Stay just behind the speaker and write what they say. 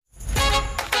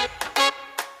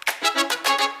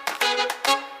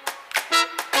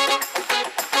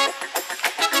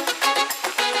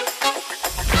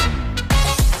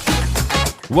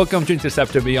Welcome to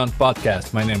Interceptor Beyond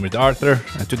podcast. My name is Arthur,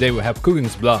 and today we have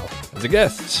Coogans Bluff as a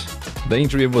guest. The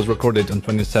interview was recorded on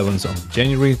 27th of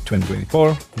January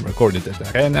 2024, recorded at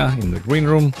the Arena in the green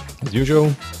room, as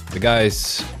usual. The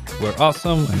guys were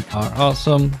awesome and are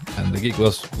awesome, and the gig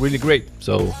was really great,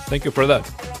 so thank you for that.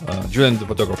 Julian, the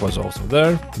photographer, was also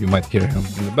there. You might hear him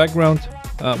in the background.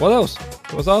 What else?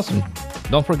 It was awesome.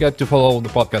 Don't forget to follow the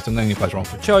podcast on any platform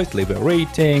of your choice, leave a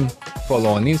rating,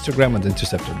 follow on Instagram at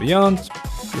Interceptor Beyond,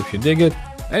 if you dig it.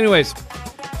 Anyways,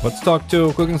 let's talk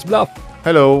to Coogans Bluff.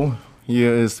 Hello,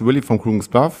 here is Willy from Coogans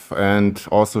Bluff, and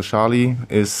also Charlie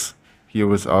is here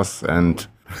with us, and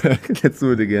let's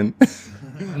do it again.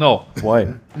 No.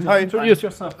 Why? Hi, Introduce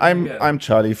yourself. I'm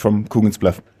Charlie from Coogans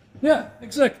Bluff. Yeah,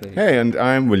 exactly. Hey, and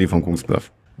I'm Willy from Coogans Bluff.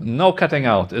 No cutting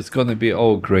out. It's gonna be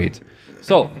all great.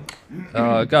 So,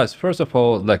 guys, first of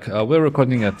all, we're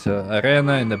recording at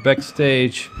Arena in the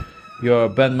backstage. Your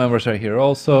band members are here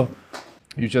also.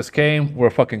 You just came. We're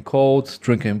fucking cold,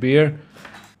 drinking beer.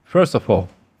 First of all,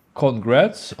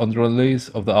 congrats on the release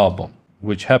of the album,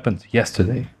 which happened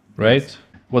yesterday, right?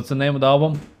 What's the name of the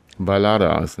album?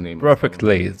 Ballada is the name.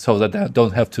 Perfectly, so that I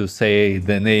don't have to say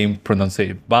the name, pronounce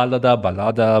it. Ballada.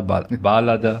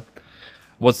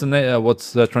 What's the name?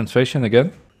 What's the translation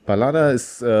again? Ballada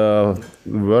is a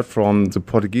word from the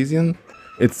Portuguese.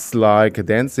 It's like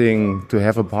dancing to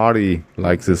have a party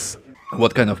like this.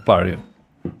 What kind of party?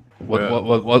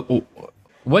 What?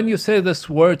 When you say this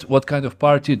word, what kind of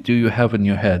party do you have in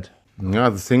your head? Yeah,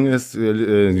 the thing is,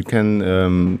 you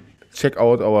can check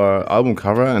out our album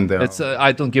cover, and there. It's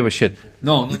I don't give a shit.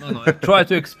 No. Try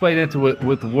to explain it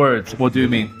with words. What do you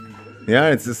mean? Yeah,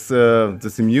 it's just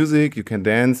the music. You can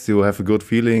dance. You have a good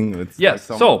feeling. It's Yes.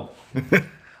 like So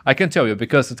I can tell you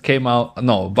because it came out.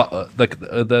 No, but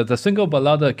the single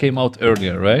Ballada came out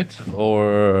earlier, right?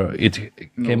 Or it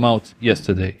came out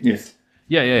yesterday. Yes.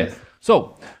 Yeah.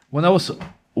 So when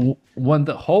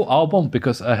the whole album,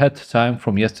 because I had time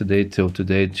from yesterday till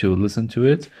today to listen to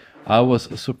it, I was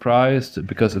surprised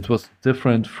because it was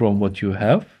different from what you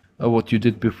have, what you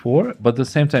did before. But at the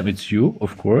same time, it's you,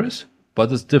 of course,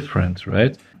 but it's different,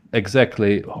 right?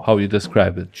 Exactly how you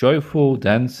describe it: joyful,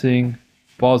 dancing,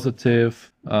 positive.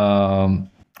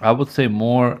 I would say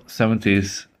more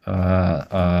 70s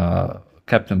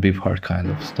Captain Beefheart kind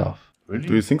of stuff.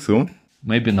 Do you think so?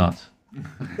 Maybe not.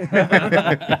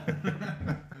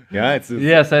 Yeah,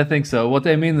 Yes, I think so. What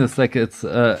I mean is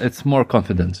it's more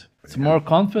confident. It's more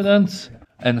confidence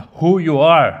and who you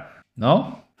are.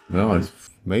 No? No,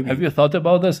 maybe. Have you thought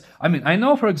about this? I mean, I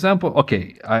know, for example,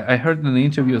 okay, I heard in the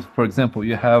interviews, for example,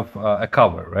 you have a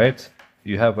cover, right?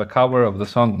 You have a cover of the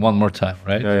song One More Time,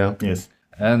 right? Yeah. Yes.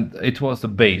 And it was a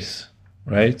bass,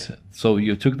 right? So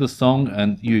you took the song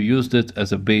and you used it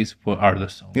as a bass for other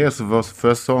songs. Yes, it was the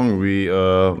first song we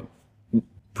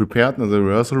prepared in the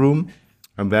rehearsal room,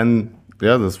 and then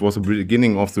this was the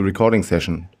beginning of the recording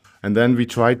session. And then we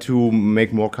tried to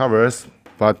make more covers,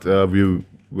 but we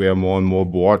were more and more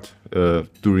bored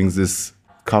during this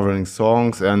covering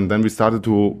songs, and then we started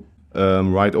to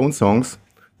write own songs.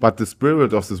 But the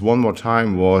spirit of this One More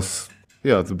Time was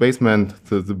the basement,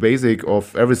 the basic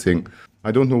of everything.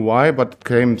 I don't know why, but it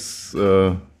came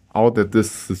out that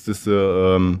this is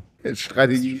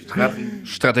strategy.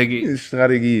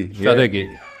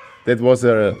 Yeah. That was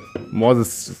more the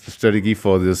strategy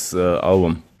for this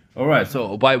album. All right.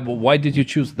 So why did you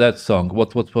choose that song?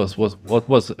 What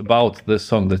was about this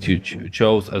song that you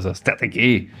chose as a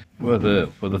strategy for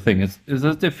the thing? Is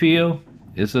it the feel?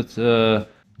 Is it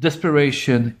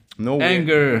desperation? No.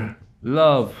 Anger?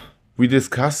 Love? We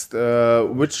discussed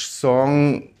which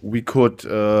song we could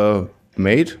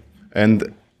make,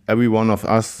 and every one of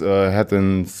us had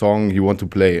a song he want to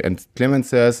play. And Clement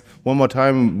says One More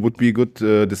Time would be a good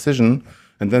decision.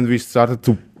 And then we started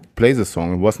to play the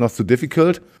song. It was not so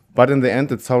difficult, but in the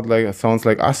end it sounds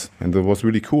like us, and it was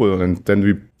really cool. And then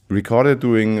we recorded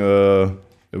during a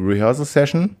rehearsal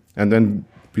session, and then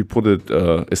we put it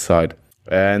aside.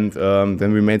 And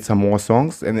then we made some more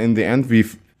songs, and in the end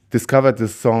we've discovered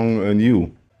this song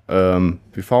anew.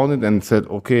 We found it and said,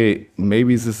 okay,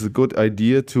 maybe this is a good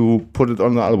idea to put it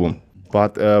on the album.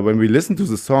 But when we listen to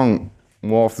the song,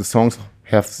 more of the songs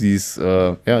have this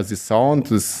sound,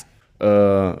 this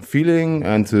feeling,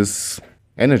 and this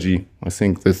energy. I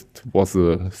think that was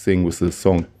the thing with the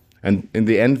song. And in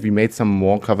the end, we made some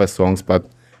more cover songs, but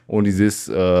only this,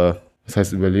 was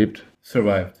heißt überlebt?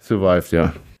 Survived,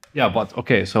 yeah. Yeah, but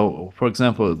okay, so for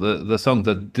example, the song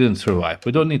that didn't survive,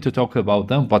 we don't need to talk about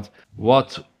them, but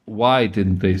why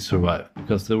didn't they survive?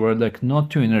 Because they were not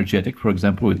too energetic. For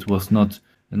example, it was not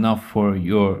enough for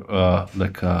your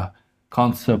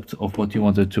concept of what you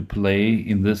wanted to play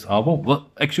in this album? Well,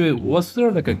 actually, was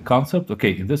there like a concept?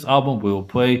 Okay, in this album we will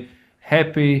play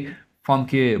happy,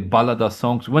 funky ballada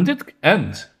songs. When did it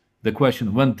end? The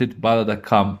question: when did ballada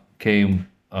came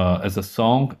as a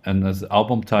song and as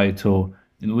album title?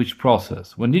 In which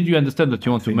process? When did you understand that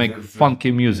you want to make funky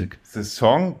music? The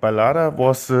song Ballada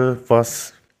was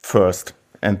first,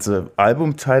 and the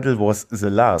album title was the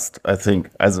last, I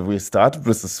think. Also we started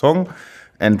with the song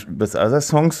and with other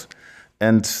songs,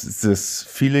 and this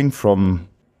feeling from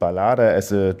Ballada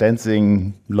as a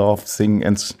dancing, love thing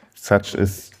and such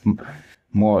is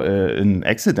more an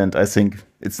accident, I think.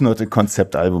 It's not a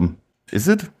concept album. Is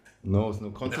it? No, it's no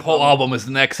concept. The whole album is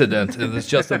an accident, and it's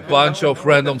just a bunch of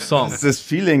random songs. This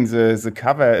feeling, the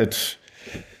cover, it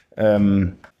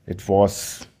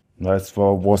was,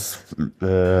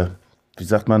 wie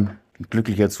sagt man, ein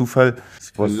glücklicher Zufall.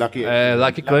 It was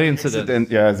Lucky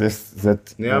coincidence.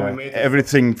 Yeah,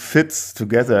 everything fits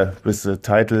together with the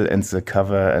title and the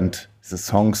cover and the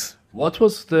songs. What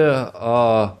was the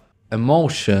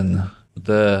emotion,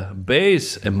 the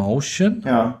bass emotion?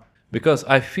 Yeah. Because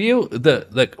I feel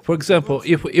that, like, for example,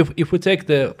 if we take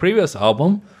the previous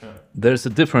album, there's a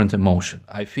different emotion.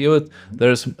 I feel it.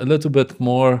 There's a little bit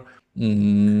more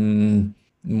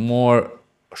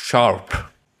sharp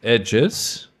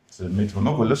edges. The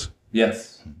Metronopolis.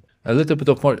 Yes. A little bit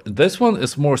of more. This one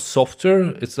is more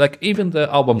softer. It's like even the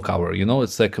album cover, you know,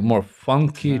 it's like more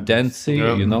funky, dancey,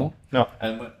 you know. Yeah.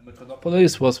 And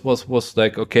Metronopolis was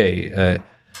like, okay,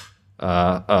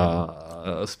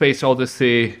 Space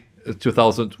Odyssey,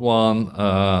 2001,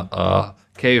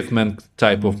 caveman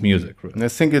type of music. Really. And I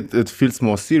think it feels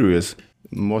more serious.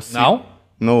 Now?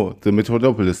 No, the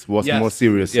Metropolis was more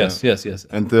serious. Yes.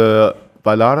 And the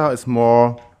Ballada is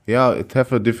more, it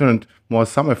have a different, more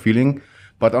summer feeling.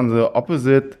 But on the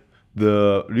opposite,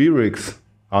 the lyrics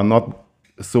are not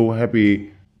so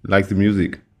happy like the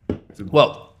music.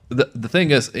 Well, the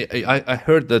thing is, I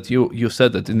heard that you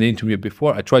said that in the interview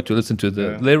before. I tried to listen to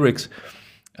the lyrics.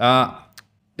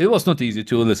 It was not easy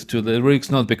to listen to the lyrics,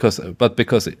 but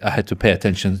because I had to pay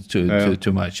attention to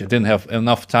too much. I didn't have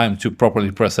enough time to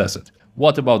properly process it.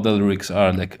 What about the lyrics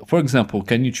are like? For example,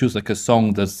 can you choose like a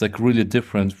song that's like really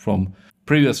different from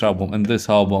previous album and this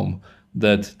album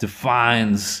that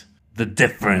defines the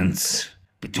difference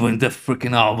between the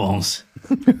freaking albums?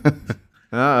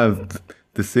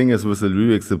 The thing is with the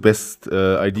lyrics, the best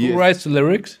idea. Who writes the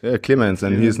lyrics? Clemens,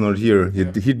 and he's not here.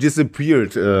 He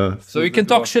disappeared. So you can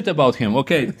talk shit about him,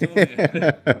 okay?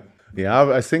 Yeah,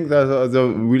 I think there's a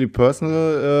really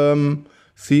personal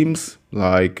themes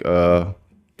like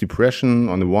depression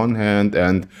on the one hand,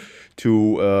 and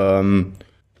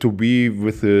to be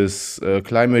with this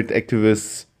climate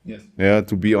activists. Yes. Yeah,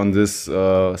 to be on this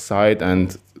side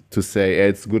and to say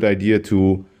it's a good idea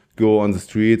to go on the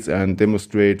streets and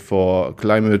demonstrate for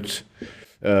climate,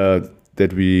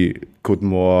 that we could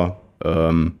more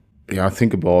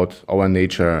think about our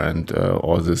nature and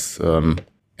all this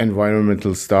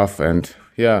environmental stuff. And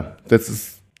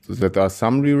that are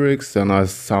some lyrics. Then are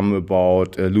some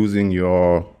about losing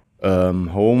your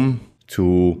home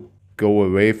to go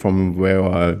away from where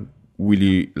I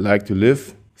really like to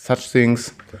live. Such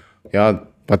things. Yeah.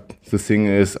 But the thing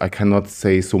is, I cannot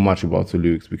say so much about the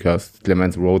lyrics because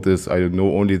Clemens wrote this. I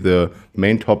know only the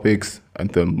main topics and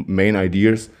the main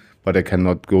ideas, but I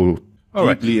cannot go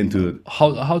deeply into it.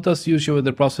 How does usually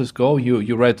the process go?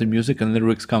 You write the music and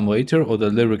lyrics come later, or the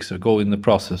lyrics go in the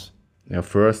process? Yeah,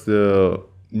 first the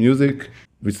music.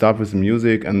 We start with the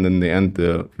music, and then in the end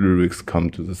the lyrics come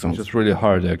to the song. It's just really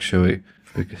hard, actually,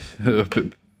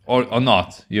 or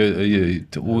not. You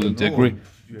wouldn't agree.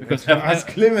 Because as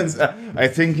Clemens, I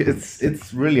think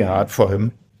it's really hard for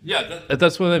him. Yeah,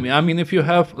 that's what I mean. I mean, if you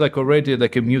have like already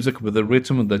like a music with a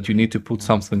rhythm that you need to put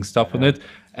stuff in it,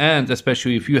 and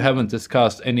especially if you haven't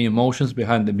discussed any emotions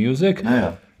behind the music,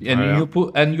 and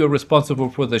you're responsible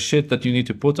for the shit that you need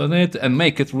to put on it and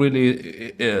make it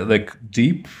really like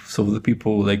deep, so the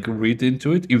people like read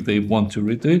into it if they want to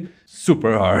read it.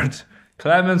 Super hard.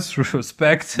 Clemens,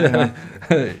 respect.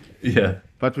 Yeah.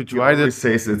 But we tried it.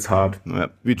 Says it's hard.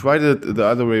 We tried it the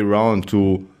other way around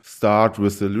to start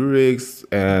with the lyrics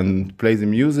and play the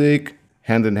music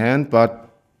hand in hand, but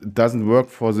it doesn't work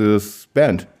for this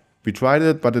band. We tried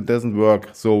it, but it doesn't work.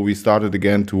 So we started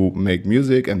again to make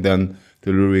music, and then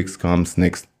the lyrics comes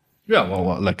next. Yeah,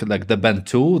 well, like the band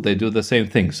too, they do the same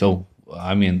thing. So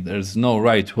I mean, there's no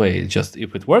right way. Just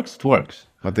if it works, it works.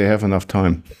 But they have enough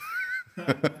time.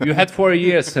 You had 4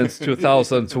 years since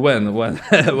 2000 when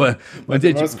did you?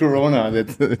 It was Corona.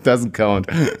 It doesn't count.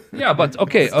 Yeah, but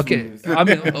okay. I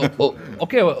mean,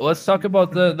 okay. Well, let's talk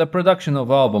about the production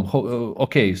of album.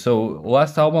 Okay, so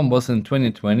last album was in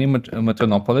 2020,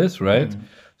 Metronopolis, right?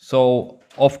 So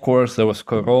of course there was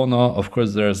Corona. Of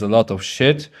course there's a lot of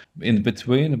shit in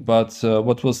between. But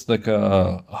what was like?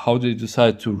 How did you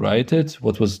decide to write it?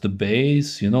 What was the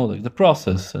base? Like the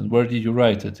process, and where did you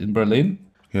write it? In Berlin?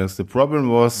 Yes, the problem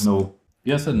was No.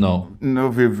 Yes and no. No,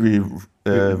 we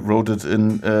wrote it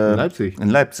in Leipzig. In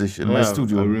Leipzig, in my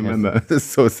studio. I remember.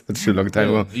 Such a long time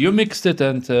ago. You mixed it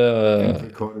and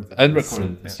recorded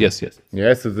it. Yes.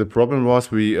 Yes, so the problem was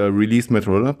we released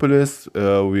Metropolis.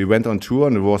 We went on tour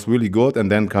and it was really good. And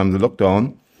then came the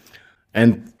lockdown.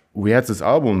 And we had this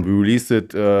album. We released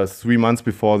it 3 months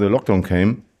before the lockdown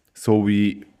came. So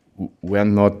we were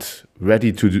not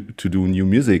ready to do new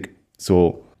music.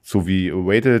 So we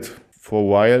waited for a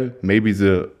while. Maybe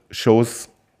the shows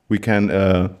we can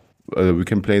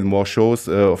play more shows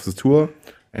of the tour,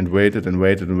 and waited.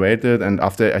 And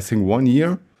after I think 1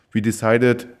 year, we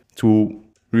decided to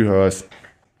rehearse.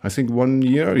 I think 1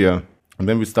 year, yeah. And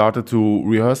then we started to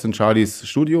rehearse in Charlie's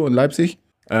studio in Leipzig.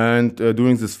 And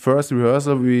during this first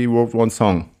rehearsal, we wrote one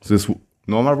song. This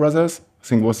Norma Brothers, I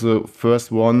think, was the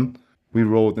first one we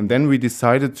wrote. And then we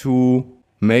decided to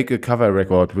make a cover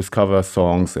record with cover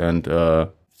songs and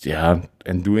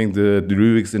doing the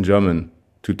lyrics in German,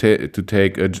 to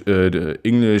take the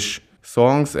English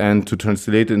songs and to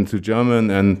translate it into German,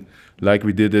 and like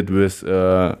we did it with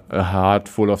A Heart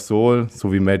Full of Soul. So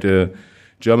we made a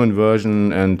German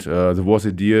version, and there was the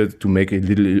idea to make a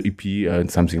little EP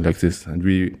and something like this. And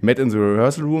we met in the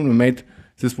rehearsal room and made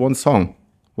this one song,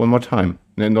 One More Time.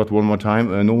 No, not One More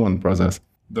Time, No One Brothers.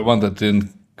 The one that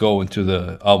didn't go into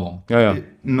the album. Yeah.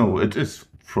 No, it is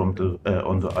from the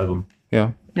on the album.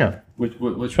 Yeah. Yeah.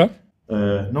 Which one?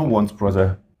 No One's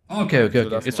Brother. Okay.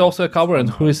 It's also a cover, and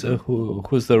who's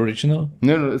the original?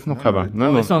 No, it's not cover.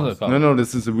 No, it's not a cover. No,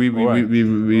 this is we.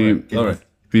 All right.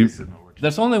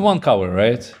 There's only one cover,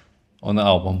 right, on the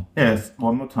album. Yes,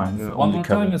 One More Time. One More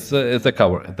Time is a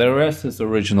cover. The rest is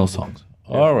original songs.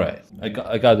 All right, I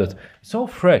got it. It's so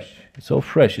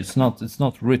fresh. It's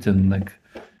not written like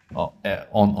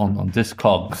on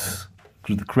Discogs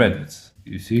through the credits.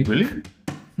 You see? Really?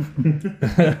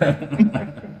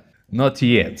 Not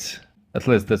yet. At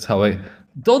least that's how I.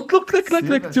 Don't look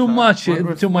like too much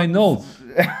into my notes.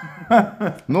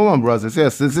 No One Brothers.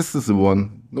 Yes, this is the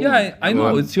one. I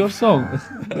know it's your song.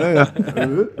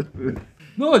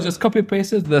 No, I just copy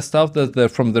pasted the stuff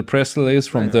that from the press release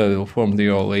from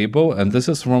your label, and this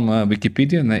is from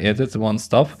Wikipedia, and I added one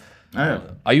stuff.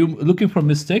 Are you looking for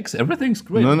mistakes? Everything's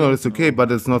great. No, it's okay, but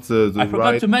it's not the I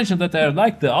forgot to mention that I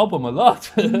like the album a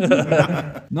lot.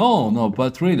 No,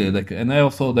 but really, and I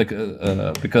also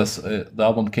because the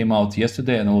album came out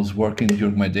yesterday, and I was working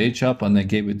during my day job, and I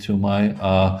gave it to my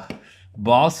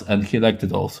boss, and he liked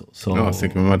it also. So,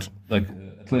 thank you very much.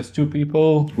 At least 2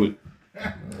 people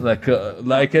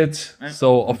like it.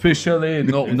 So officially,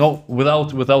 no,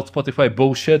 without Spotify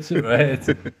bullshit,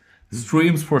 right?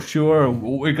 Streams for sure.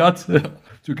 We got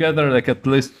together at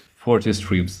least 40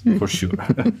 streams for sure.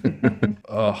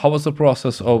 How was the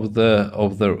process of the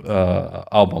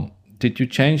album? Did you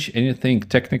change anything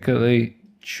technically?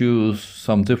 Choose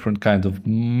some different kind of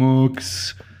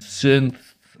mix,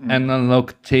 synth,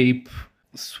 analog tape,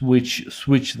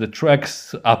 switch the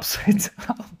tracks upside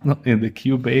down in the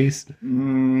Cubase?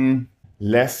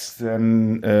 Less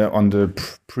than on the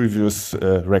previous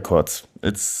records.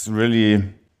 It's really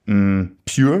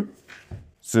pure.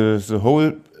 The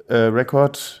whole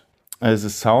record, the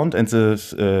sound and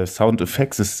the sound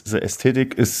effects, the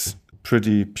aesthetic is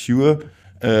pretty pure,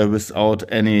 without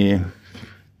any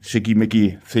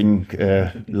shicky-micky thing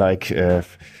like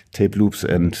tape loops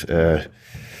and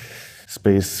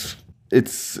space.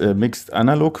 It's mixed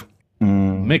analog.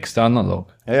 Mixed analog.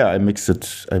 Yeah, I mixed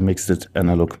it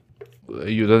analog.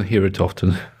 You don't hear it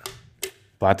often.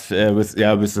 But with the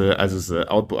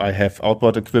outboard, I have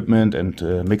outboard equipment and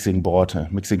mixing board,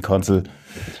 mixing console,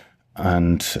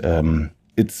 and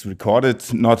it's recorded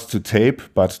not to tape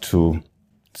but to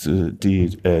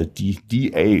DAW,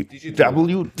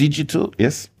 digital,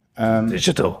 yes.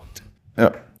 Digital.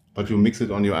 Yeah. But you mix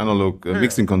it on your analog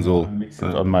mixing console. Mix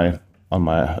it on my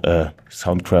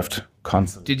Soundcraft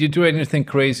console. Did you do anything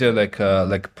crazy like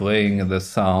playing the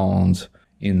sound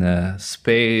in a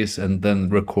space and then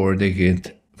recording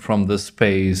it from the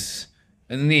space?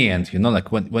 In the end,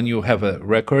 when you have a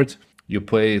record, you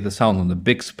play the sound on the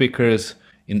big speakers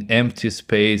in empty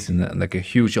space in a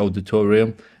huge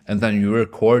auditorium, and then you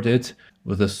record it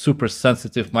with the super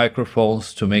sensitive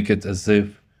microphones to make it as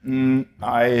if.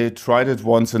 I tried it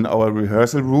once in our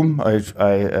rehearsal room. I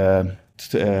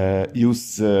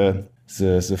used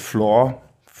the floor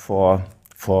for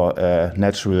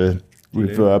natural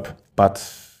reverb, but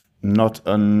not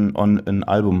on an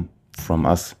album from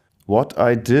us. What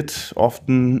I did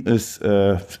often is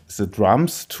the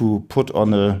drums to put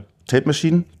on a tape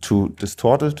machine to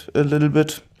distort it a little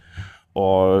bit,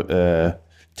 or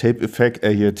tape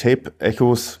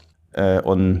echoes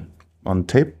on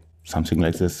tape, something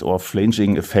like this, or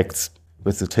flanging effects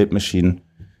with the tape machine,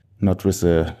 not with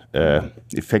the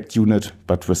effect unit,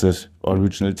 but with the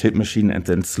original tape machine, and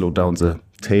then slow down the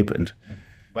tape and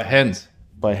By hand.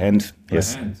 by hand.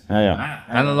 Yes. hand. Yeah.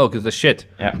 Analog is the shit.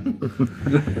 Yeah.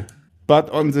 But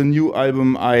on the new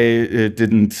album, I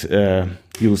didn't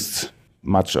use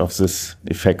much of this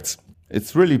effects.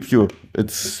 It's really pure.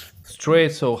 It's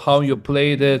Straight, so how you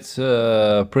played it,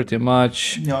 pretty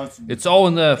much. It's all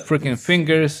in the freaking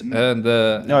fingers and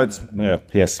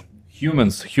yes.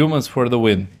 humans for the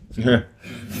win.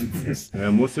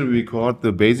 Mostly we record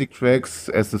the basic tracks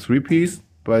as a 3-piece,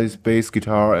 bass,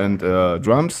 guitar, and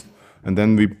drums, and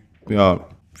then we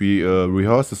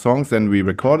rehearse the songs, then we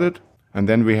record it, and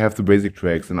then we have the basic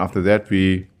tracks, and after that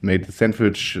we made the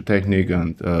sandwich technique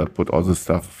and put all the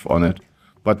stuff on it.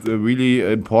 But really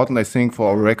important, I think,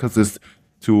 for our records is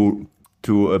to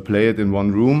play it in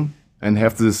one room and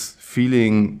have this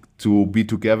feeling to be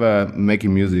together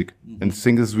making music. And I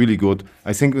think it's really good.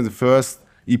 I think in the first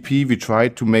EP we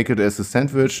tried to make it as a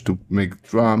sandwich, to make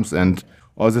drums and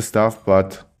all this stuff,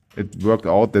 but it worked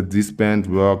out that this band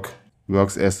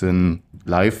works as in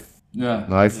live.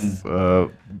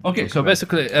 Okay, so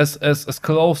basically as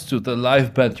close to the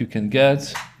live band you can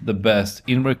get, the best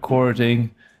in recording.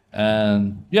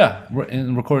 And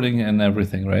in recording and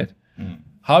everything, right?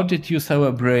 How did you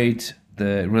celebrate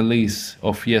the release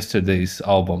of yesterday's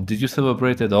album? Did you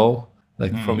celebrate at all?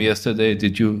 Like from yesterday,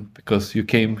 did you? Because you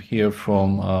came here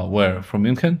from where? From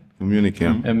München? From Munich,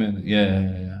 yeah. I mean,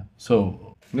 yeah.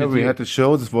 So we had a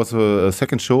show. This was a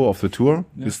second show of the tour.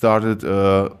 Yeah. We started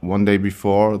one day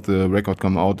before the record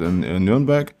come out in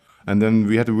Nuremberg, and then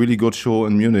we had a really good show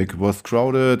in Munich. It was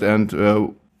crowded, and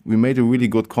we made a really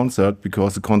good concert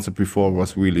because the concert before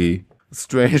was really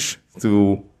strange.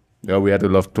 We had a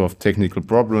lot of technical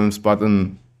problems, but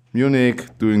in Munich,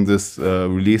 doing this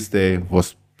release day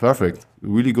was perfect.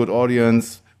 Really good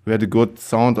audience. We had a good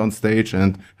sound on stage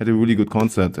and had a really good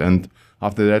concert. And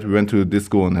after that, we went to a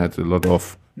disco and had a lot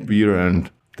of beer and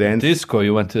dance. Disco?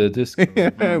 You went to a disco? Yeah,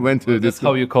 I went to a disco. That's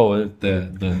how you call it,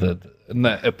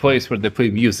 a place where they play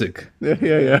music.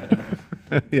 Yeah.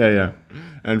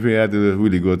 And we had a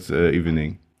really good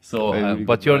evening. So,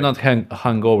 but you're not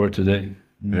hungover today.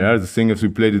 Yeah, the thing is we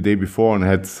played the day before and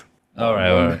had... All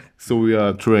right. So we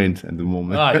are trained at the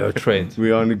moment. You're trained. We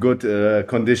are in a good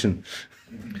condition.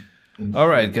 All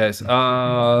right, guys.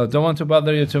 Don't want to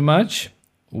bother you too much.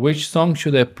 Which song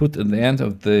should I put at the end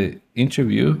of the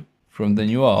interview from the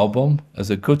new album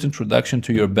as a good introduction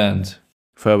to your band?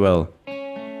 Farewell.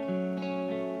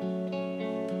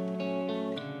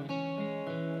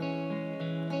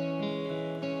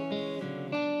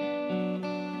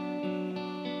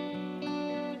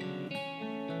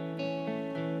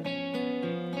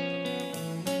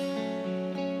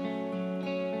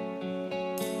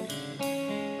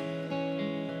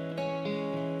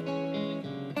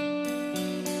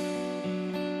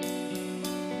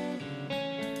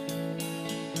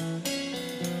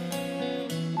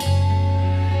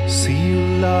 See you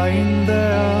lying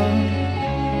there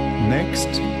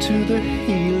next to the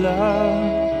healer,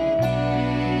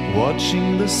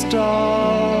 watching the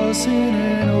stars in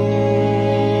an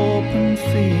open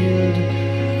field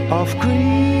of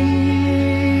green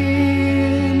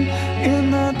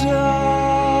in the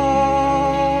dark,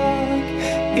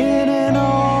 in an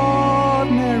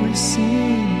ordinary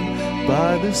scene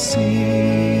by the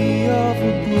sea of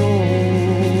a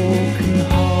broken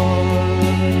heart.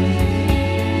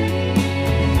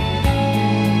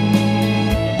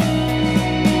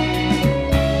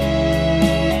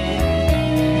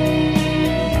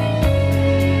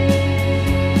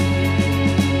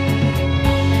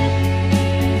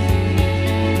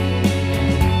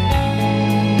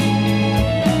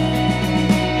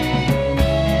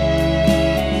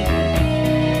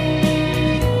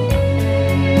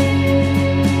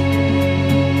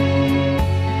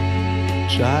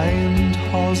 Giant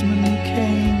horsemen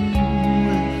came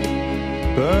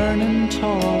with burning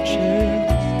torches,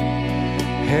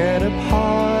 head up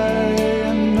high,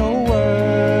 and no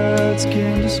words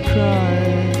can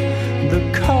describe the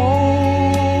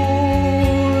cold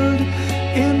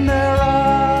in their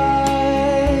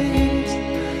eyes.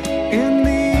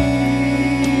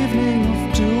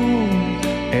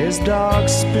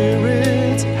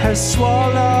 has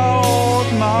swallowed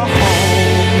my home.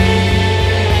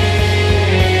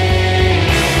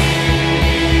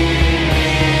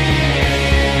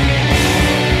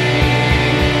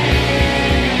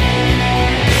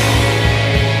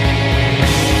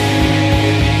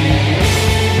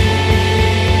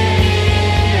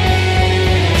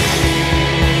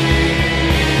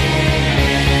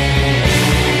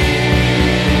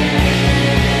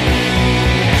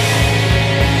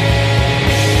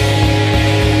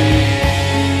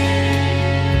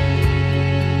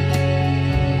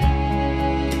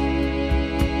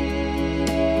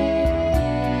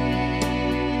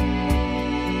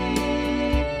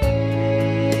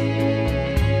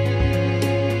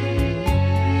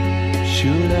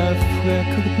 Should have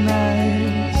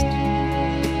recognized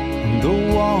the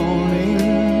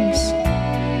warnings,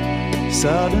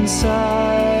 sudden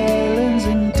silence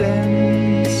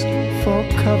intense for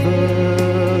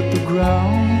covered the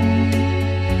ground,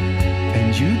 and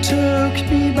you took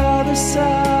me by the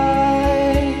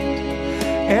side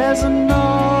as a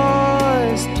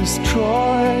noise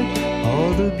destroyed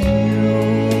all the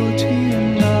beauty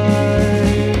in life.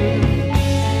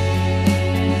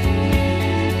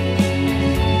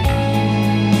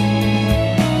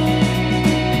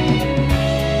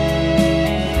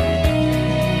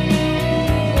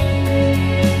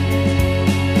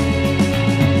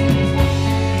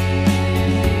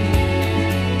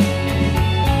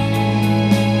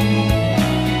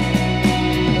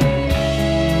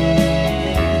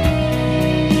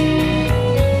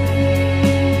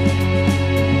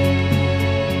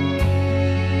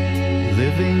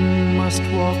 Must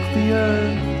walk the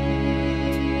earth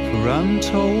for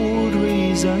untold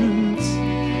reasons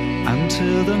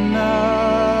until the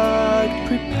night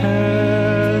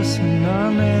prepares an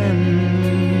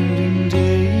unending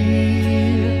day.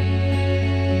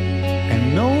 And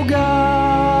no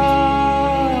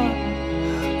God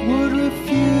would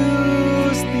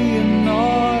refuse the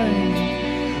annoying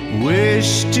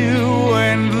wish to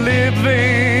end living